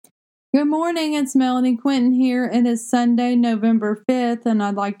Good morning, it's Melanie Quinton here. It is Sunday, November 5th, and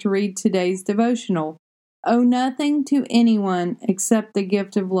I'd like to read today's devotional. Owe nothing to anyone except the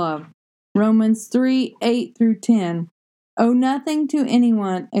gift of love. Romans 3:8-10. Owe nothing to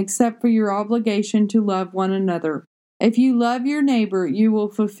anyone except for your obligation to love one another. If you love your neighbor, you will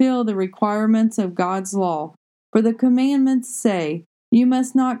fulfill the requirements of God's law. For the commandments say, you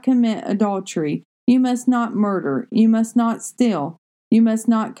must not commit adultery, you must not murder, you must not steal, you must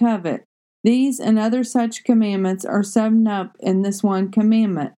not covet. These and other such commandments are summed up in this one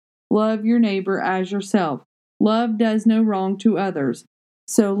commandment: love your neighbor as yourself. Love does no wrong to others.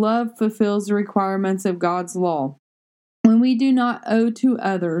 So love fulfills the requirements of God's law. When we do not owe to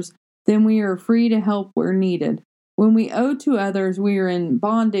others, then we are free to help where needed. When we owe to others, we are in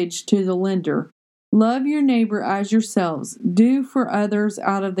bondage to the lender. Love your neighbor as yourselves. Do for others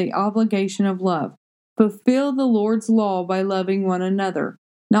out of the obligation of love. Fulfill the Lord's law by loving one another.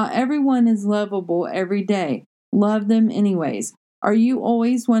 Not everyone is lovable every day. Love them anyways. Are you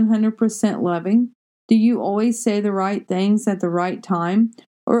always 100% loving? Do you always say the right things at the right time?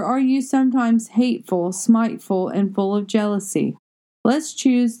 Or are you sometimes hateful, spiteful, and full of jealousy? Let's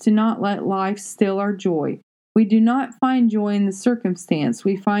choose to not let life steal our joy. We do not find joy in the circumstance.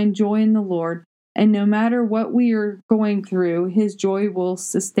 We find joy in the Lord, and no matter what we are going through, His joy will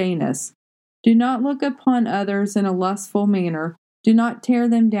sustain us. Do not look upon others in a lustful manner. Do not tear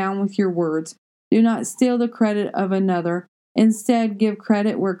them down with your words. Do not steal the credit of another. Instead, give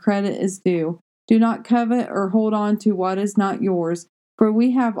credit where credit is due. Do not covet or hold on to what is not yours, for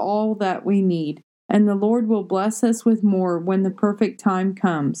we have all that we need, and the Lord will bless us with more when the perfect time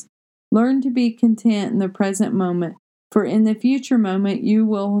comes. Learn to be content in the present moment, for in the future moment you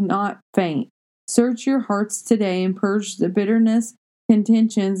will not faint. Search your hearts today and purge the bitterness,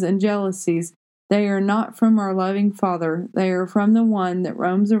 contentions, and jealousies. They are not from our loving Father. They are from the one that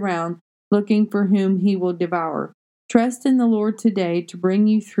roams around looking for whom he will devour. Trust in the Lord today to bring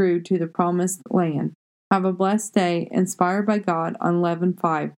you through to the promised land. Have a blessed day, inspired by God on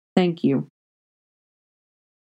 11:5. Thank you.